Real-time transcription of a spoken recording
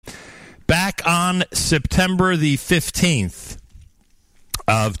On September the 15th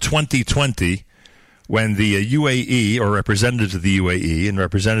of 2020, when the UAE, or representatives of the UAE and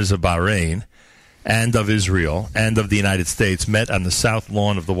representatives of Bahrain and of Israel and of the United States met on the south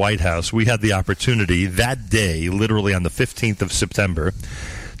lawn of the White House, we had the opportunity that day, literally on the 15th of September,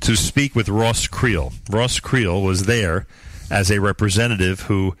 to speak with Ross Creel. Ross Creel was there as a representative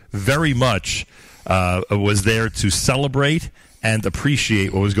who very much was there to celebrate and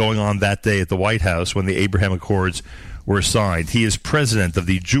appreciate what was going on that day at the White House when the Abraham Accords were signed. He is president of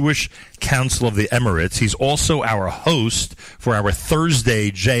the Jewish Council of the Emirates. He's also our host for our Thursday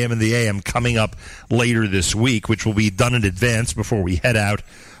JM and the AM coming up later this week, which will be done in advance before we head out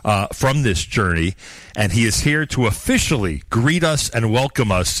from this journey. And he is here to officially greet us and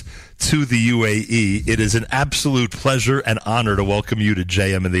welcome us to the UAE. It is an absolute pleasure and honor to welcome you to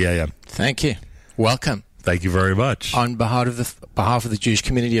JM and the AM. Thank you. Welcome. Thank you very much. On behalf of the Jewish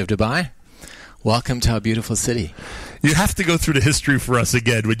community of Dubai, welcome to our beautiful city. You have to go through the history for us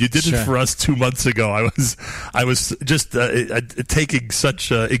again. When you did it for us 2 months ago, I was just taking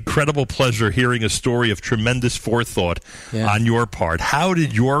such incredible pleasure hearing a story of tremendous forethought on your part. How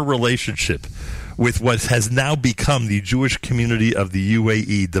did your relationship with what has now become the Jewish community of the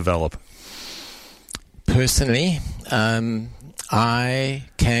UAE develop? Personally, I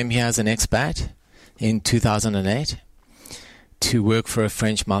came here as an expat in 2008 to work for a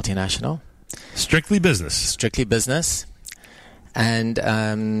French multinational. Strictly business. Strictly business. And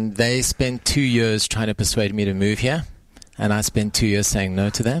they spent 2 years trying to persuade me to move here. And I spent 2 years saying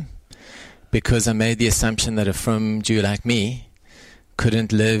no to them because I made the assumption that a frum Jew like me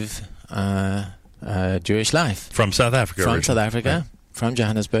couldn't live a Jewish life. From South Africa. From South Africa, from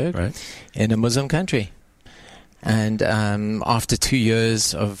Johannesburg, in a Muslim country. And after 2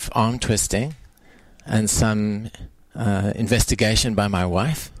 years of arm twisting and some investigation by my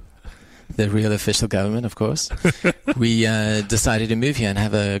wife, the real official government, of course, we decided to move here and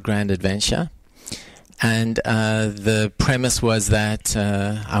have a grand adventure. And the premise was that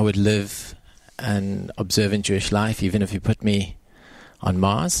I would live an observant Jewish life, even if you put me on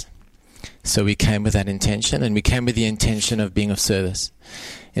Mars. So we came with that intention, and we came with the intention of being of service.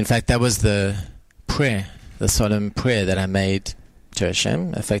 In fact, that was the prayer, the solemn prayer that I made to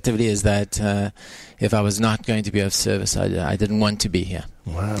Hashem, effectively, is that if I was not going to be of service, I didn't want to be here.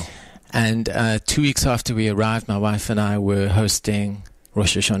 Wow. And 2 weeks after we arrived, my wife and I were hosting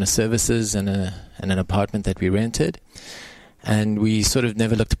Rosh Hashanah services in an apartment that we rented. And we sort of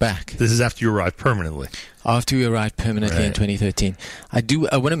never looked back. This is after you arrived permanently? After we arrived permanently in 2013.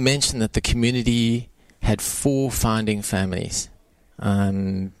 I want to mention that the community had 4 founding families.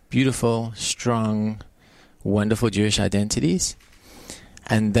 Beautiful, strong, wonderful Jewish identities.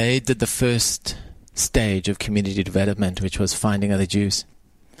 And they did the first stage of community development, which was finding other Jews.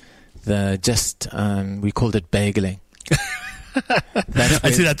 We called it bageling.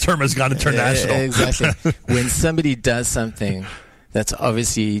 I see that term has gone international. Exactly. When somebody does something that's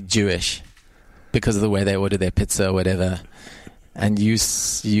obviously Jewish because of the way they order their pizza or whatever, and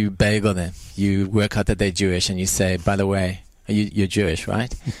you bagel them, you work out that they're Jewish, and you say, by the way, you're Jewish,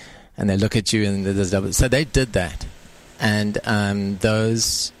 right? And they look at you, and there's double. So they did that. And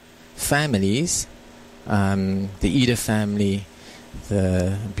those families, the Eder family,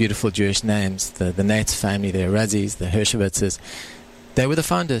 the beautiful Jewish names, the Nates family, the Razis, the Hershovitzes, they were the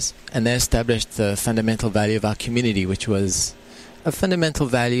founders, and they established the fundamental value of our community, which was a fundamental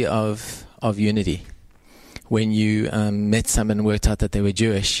value of unity. When you met someone and worked out that they were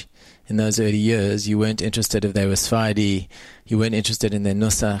Jewish, in those early years, you weren't interested if they were Sephardi, you weren't interested in their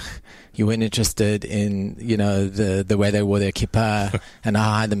nusach, you weren't interested in, the way they wore their kippah and how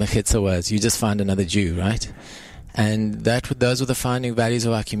high the mechitza was. You just found another Jew, right? And those were the founding values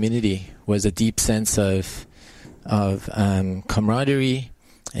of our community, was a deep sense of camaraderie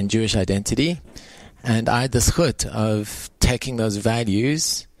and Jewish identity. And I had the zchut of taking those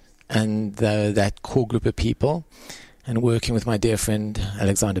values and that core group of people and working with my dear friend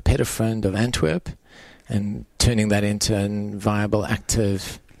Alexander Petterfriend of Antwerp and turning that into a viable,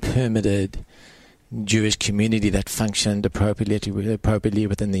 active, permitted Jewish community that functioned appropriately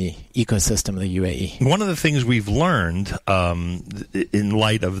within the ecosystem of the UAE. One of the things we've learned in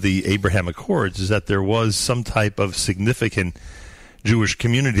light of the Abraham Accords is that there was some type of significant Jewish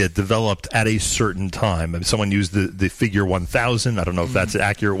community that developed at a certain time. I mean, someone used the figure 1,000. I don't know if that's an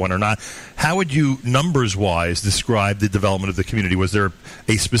accurate one or not. How would you, numbers-wise, describe the development of the community? Was there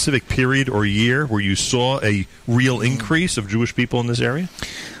a specific period or year where you saw a real increase of Jewish people in this area?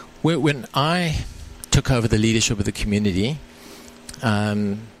 When I took over the leadership of the community,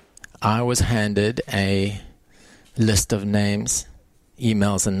 I was handed a list of names,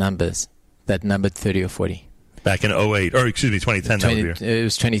 emails, and numbers that numbered 30 or 40. Back in 2008, or excuse me, 2010. It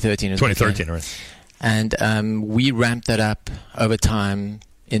was 2013. 2013, right. And we ramped that up over time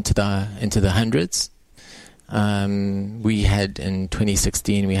into the hundreds. We had, in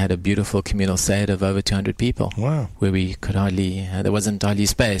 2016, we had a beautiful communal Seder of over 200 people. Wow. Where we could there wasn't hardly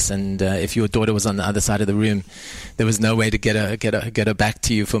space. And if your daughter was on the other side of the room, there was no way to get her back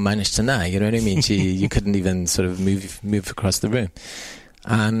to you for Manish Tanai. You know what I mean? You couldn't even sort of move across the room.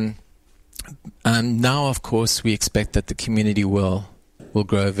 Now, of course, we expect that the community will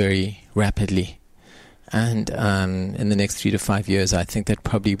grow very rapidly. And in the next 3 to 5 years, I think that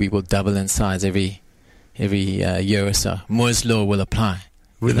probably we will double in size every year or so. Moore's law will apply.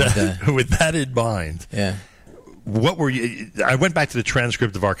 With that in mind, yeah. What were you? I went back to the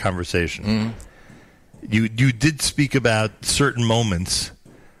transcript of our conversation. You did speak about certain moments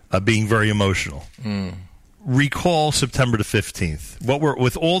being very emotional. Recall September the 15th. What were,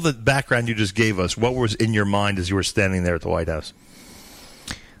 with all the background you just gave us, what was in your mind as you were standing there at the White House?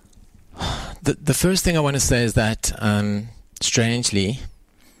 The first thing I want to say is that, strangely,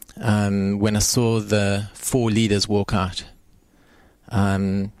 when I saw the 4 leaders walk out,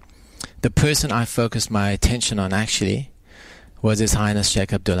 the person I focused my attention on actually was His Highness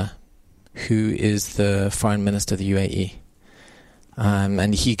Sheikh Abdullah, who is the Foreign Minister of the UAE.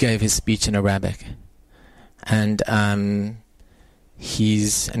 And he gave his speech in Arabic. And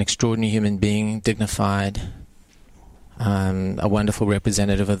he's an extraordinary human being, dignified, a wonderful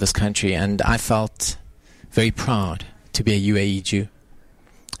representative of this country. And I felt very proud to be a UAE Jew.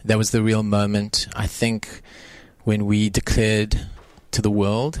 That was the real moment, I think, when we declared to the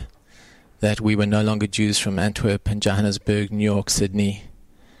world that we were no longer Jews from Antwerp and Johannesburg, New York, Sydney,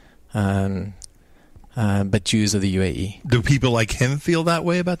 but Jews of the UAE. Do people like him feel that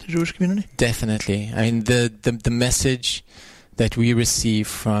way about the Jewish community? Definitely. I mean, the message that we receive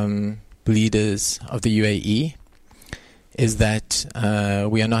from leaders of the UAE is that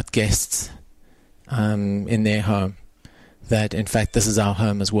we are not guests in their home. That, in fact, this is our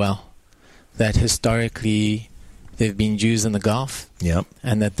home as well. That historically there have been Jews in the Gulf,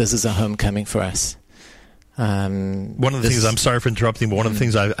 and that this is a homecoming for us. One of the things, I'm sorry for interrupting, but one of the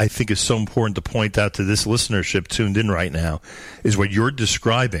things I think is so important to point out to this listenership tuned in right now is what you're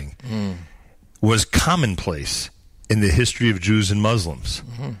describing was commonplace in the history of Jews and Muslims,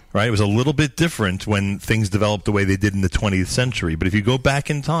 right? It was a little bit different when things developed the way they did in the 20th century. But if you go back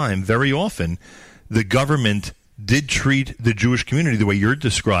in time, very often the government did treat the Jewish community the way you're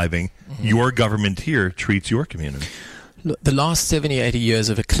describing your government here treats your community. The last 70, 80 years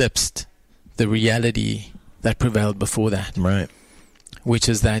have eclipsed the reality that prevailed before that. Right. Which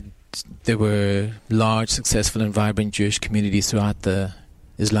is that there were large, successful and vibrant Jewish communities throughout the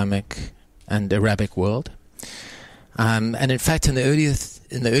Islamic and Arabic world. And in fact, in the early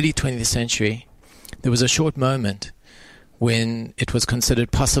 20th century, there was a short moment when it was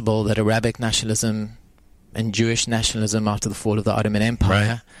considered possible that Arabic nationalism and Jewish nationalism after the fall of the Ottoman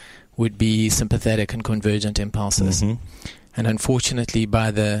Empire would be sympathetic and convergent impulses. And unfortunately,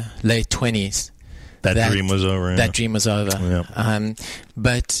 by the late 20s, that dream was over. That dream was over.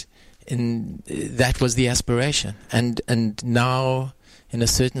 But that was the aspiration. And now, in a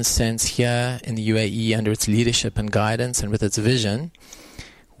certain sense, here in the UAE, under its leadership and guidance and with its vision,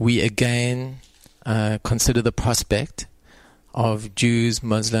 we again consider the prospect of Jews,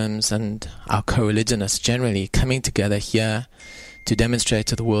 Muslims, and our co-religionists generally coming together here to demonstrate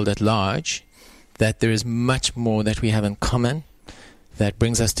to the world at large that there is much more that we have in common that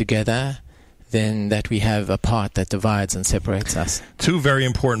brings us together than that we have apart that divides and separates us. 2 very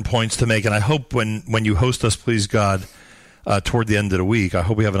important points to make, and I hope when you host us, please God, toward the end of the week, I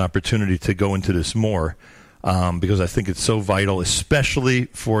hope we have an opportunity to go into this more, because I think it's so vital, especially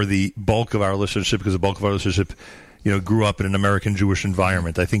for the bulk of our listenership, because the bulk of our listenership grew up in an American Jewish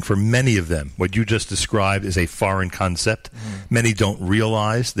environment. I think for many of them, what you just described is a foreign concept. Many don't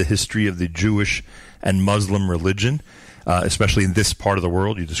realize the history of the Jewish and Muslim religion, especially in this part of the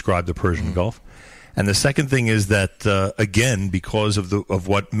world. You described the Persian Gulf. And the second thing is that, again, because of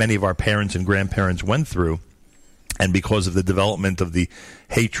what many of our parents and grandparents went through, and because of the development of the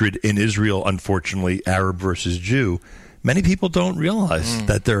hatred in Israel, unfortunately, Arab versus Jew, many people don't realize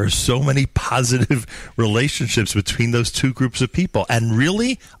that there are so many positive relationships between those 2 groups of people. And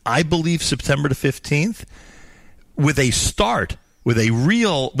really, I believe September the 15th, with a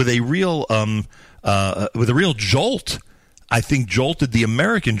real jolt, I think jolted the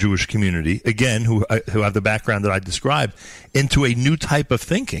American Jewish community, again, who have the background that I described, into a new type of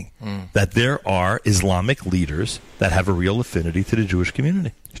thinking, that there are Islamic leaders that have a real affinity to the Jewish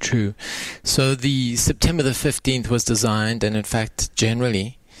community. True. So the September the 15th was designed, and in fact,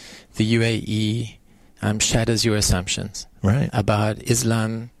 generally, the UAE shatters your assumptions about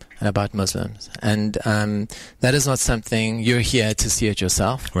Islam and about Muslims. And that is not something you're here to see it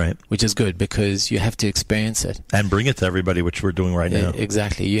yourself, which is good because you have to experience it. And bring it to everybody, which we're doing right now.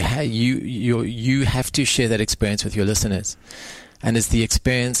 Exactly. You have to share that experience with your listeners. And it's the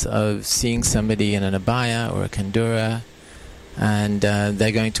experience of seeing somebody in an abaya or a kandura, and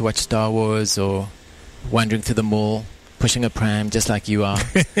they're going to watch Star Wars or wandering through the mall, pushing a pram just like you are.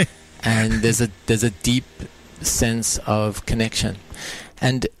 And there's a deep sense of connection.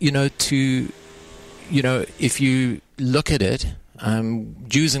 And, if you look at it,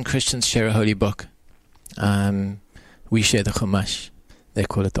 Jews and Christians share a holy book. We share the Chumash. They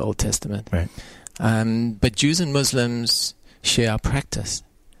call it the Old Testament. Right. But Jews and Muslims share our practice.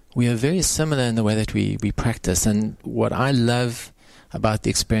 We are very similar in the way that we practice. And what I love about the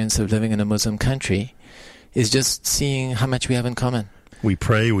experience of living in a Muslim country is just seeing how much we have in common. We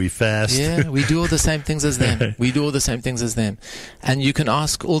pray, we fast. Yeah, we do all the same things as them. And you can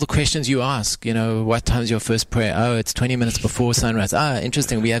ask all the questions you ask. What time's your first prayer? Oh, it's 20 minutes before sunrise.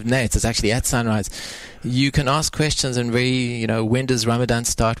 Interesting. We have nights. It's actually at sunrise. You can ask questions and when does Ramadan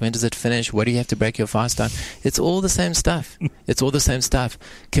start? When does it finish? What do you have to break your fast on? It's all the same stuff.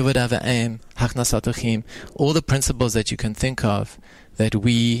 Kivud av v'em, hachnasat achim, all the principles that you can think of that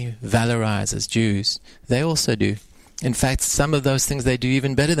we valorize as Jews, they also do. In fact, some of those things they do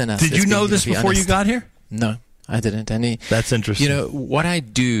even better than us. Did you know this before you got here? No, I didn't. That's interesting. What I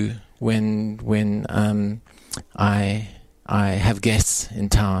do when I have guests in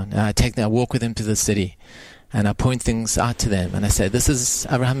town, I walk with them to the city, and I point things out to them, and I say, "This is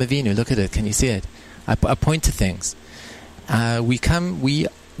Avraham Avinu. Look at it. Can you see it?" I point to things. We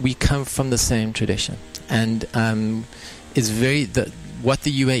come from the same tradition, and what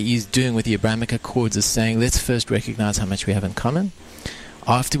the UAE is doing with the Abrahamic Accords is saying, let's first recognize how much we have in common.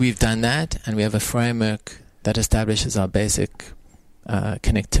 After we've done that, and we have a framework that establishes our basic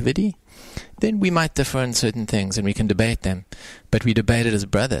connectivity, then we might differ on certain things, and we can debate them. But we debate it as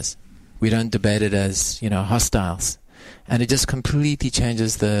brothers. We don't debate it as, hostiles. And it just completely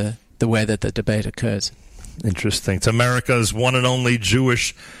changes the way that the debate occurs. Interesting. It's America's one and only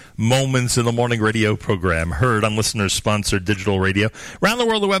Jewish Moments in the Morning radio program, heard on listeners-sponsored digital radio. Around the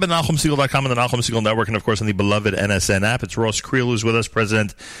world, the web at NachumSegal.com and the Nachum Segal Network, and, of course, on the beloved NSN app. It's Ross Creel who's with us,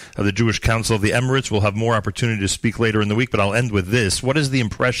 president of the Jewish Council of the Emirates. We'll have more opportunity to speak later in the week, but I'll end with this. What is the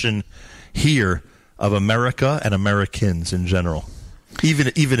impression here of America and Americans in general?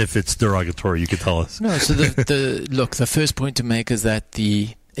 Even if it's derogatory, you could tell us. No, so the first point to make is that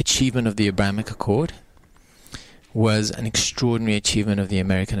the achievement of the Abrahamic Accord was an extraordinary achievement of the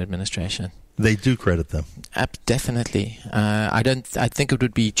American administration. They do credit them. Definitely. I think it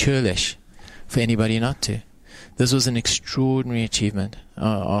would be churlish for anybody not to. This was an extraordinary achievement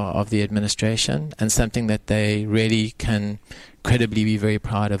of the administration, and something that they really can credibly be very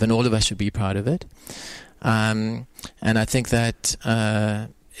proud of, and all of us should be proud of it. And I think that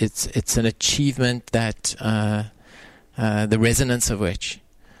it's an achievement that the resonance of which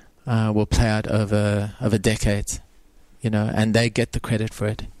will play out over decades, and they get the credit for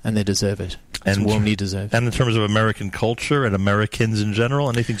it, and they deserve it. It's warmly deserved. And in terms of American culture and Americans in general,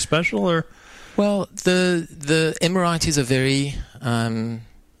 anything special? Or well, the Emiratis are very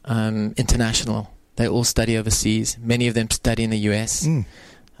international. They all study overseas. Many of them study in the U.S.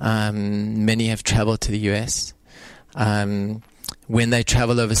 Many have traveled to the U.S. When they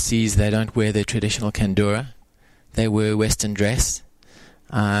travel overseas, they don't wear their traditional kandura. They wear Western dress.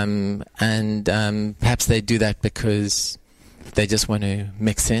 And perhaps they do that because they just want to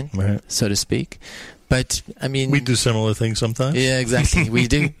mix in, so to speak. But, I mean... we do similar things sometimes. Yeah, exactly. We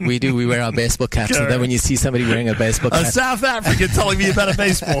do. We wear our baseball caps. And then when you see somebody wearing a baseball cap... A South African telling me about a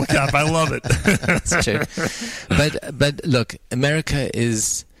baseball cap. I love it. That's true. But look, America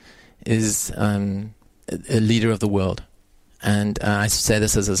is a leader of the world. And I say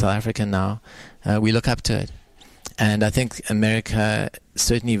this as a South African now. We look up to it. And I think America,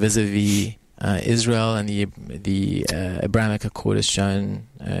 certainly vis-a-vis Israel and the Abrahamic Accord, has shown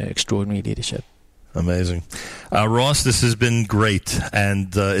extraordinary leadership. Amazing. Ross, this has been great,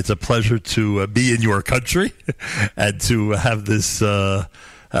 and it's a pleasure to be in your country and to have this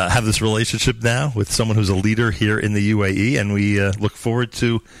relationship now with someone who's a leader here in the UAE, and we look forward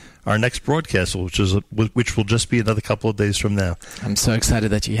to our next broadcast, which will just be another couple of days from now. I'm so excited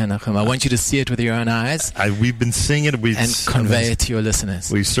that you're here, Nachum. I want you to see it with your own eyes. We've been seeing it. And convey it to your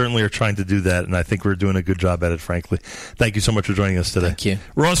listeners. We certainly are trying to do that, and I think we're doing a good job at it, frankly. Thank you so much for joining us today. Thank you.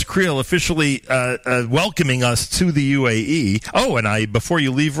 Ross Creel officially welcoming us to the UAE. Oh, and before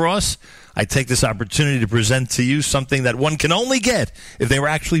you leave, Ross, I take this opportunity to present to you something that one can only get if they were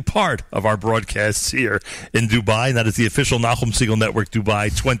actually part of our broadcasts here in Dubai, and that is the official Nachum Segal Network Dubai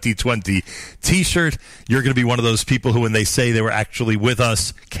 2020 T-shirt. You're going to be one of those people who, when they say they were actually with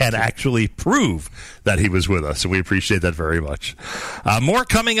us, can actually prove that he was with us. So we appreciate that very much. More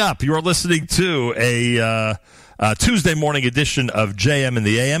coming up. You're listening to a Tuesday morning edition of JM in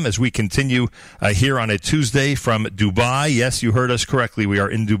the AM as we continue here on a Tuesday from Dubai. Yes, you heard us correctly. We are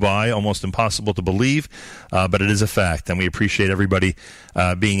in Dubai. Almost impossible to believe, but it is a fact. And we appreciate everybody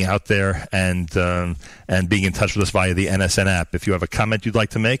being out there and being in touch with us via the NSN app. If you have a comment you'd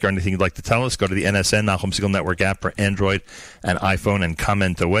like to make or anything you'd like to tell us, go to the NSN Nachum Segal Network app for Android and iPhone and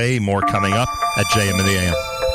comment away. More coming up at JM in the AM.